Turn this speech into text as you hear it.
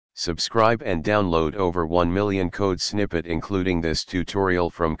Subscribe and download over 1 million code snippet including this tutorial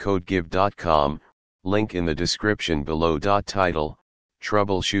from codegive.com, link in the description below. Title: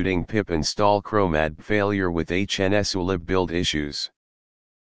 Troubleshooting pip install Chromadb failure with HNSWlib Build Issues.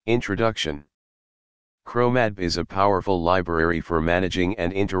 Introduction. Chromadb is a powerful library for managing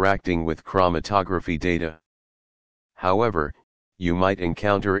and interacting with chromatography data. However, you might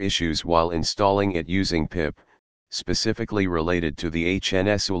encounter issues while installing it using pip, specifically related to the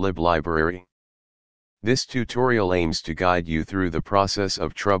HNSWlib library. This tutorial aims to guide you through the process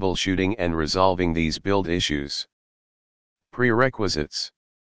of troubleshooting and resolving these build issues. Prerequisites.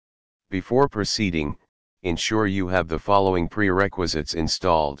 Before proceeding, ensure you have the following prerequisites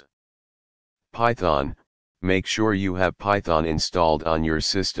installed. Python. Make sure you have Python installed on your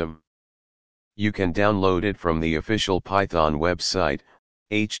system. You can download it from the official Python website,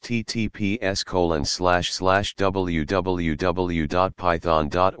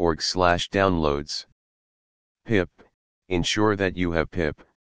 https://www.python.org/downloads. Pip. Ensure that you have pip,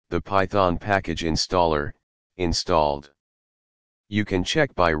 the Python package installer, installed. You can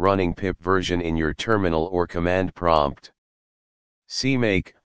check by running pip version in your terminal or command prompt.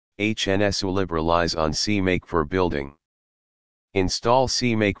 CMake. HNSWlib relies on CMake for building. Install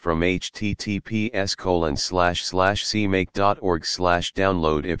CMake from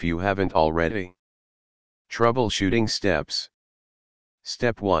https://cmake.org/download if you haven't already. Troubleshooting steps.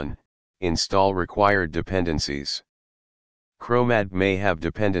 Step 1. Install required dependencies. Chromadb may have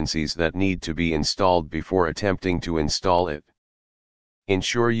dependencies that need to be installed before attempting to install it.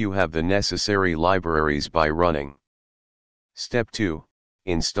 Ensure you have the necessary libraries by running. Step 2.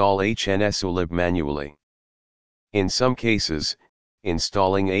 Install HNSWlib manually. In some cases,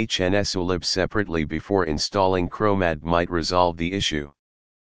 installing HNSWlib separately before installing Chromadb might resolve the issue.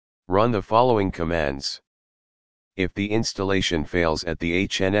 Run the following commands. If the installation fails at the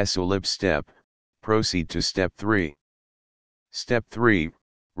HNSWlib step, proceed to Step 3. Step 3.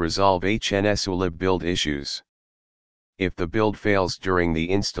 Resolve HNSWlib build issues. If the build fails during the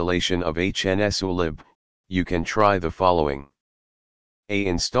installation of HNSWlib, you can try the following. A.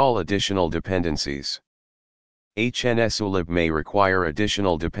 Install additional dependencies. HNSWlib may require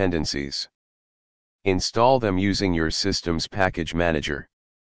additional dependencies. Install them using your system's package manager.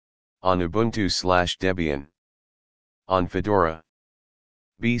 On Ubuntu/Debian. On Fedora.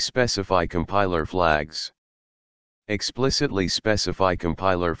 B. Specify compiler flags. Explicitly specify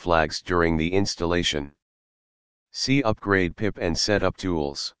compiler flags during the installation. C. Upgrade pip and setup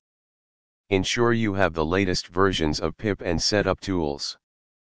tools. Ensure you have the latest versions of pip and setup tools.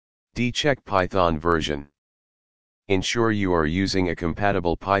 D. Check Python version. Ensure you are using a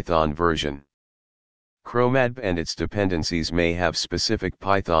compatible Python version. Chromadb and its dependencies may have specific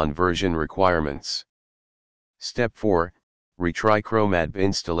Python version requirements. Step 4. Retry Chromadb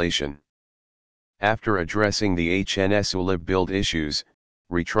installation. After addressing the HNSWlib build issues,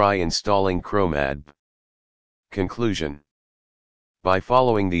 retry installing Chromadb. Conclusion. By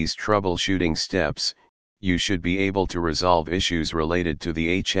following these troubleshooting steps, you should be able to resolve issues related to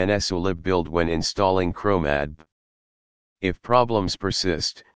the HNSWlib build when installing Chromadb. If problems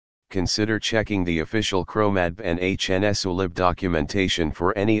persist, consider checking the official Chromadb and HNSWlib documentation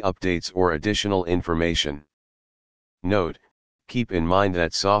for any updates or additional information. Note: keep in mind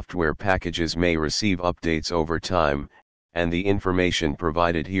that software packages may receive updates over time, and the information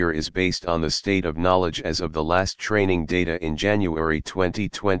provided here is based on the state of knowledge as of the last training data in January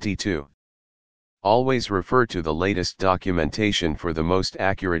 2022. Always refer to the latest documentation for the most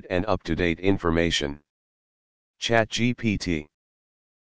accurate and up-to-date information. ChatGPT.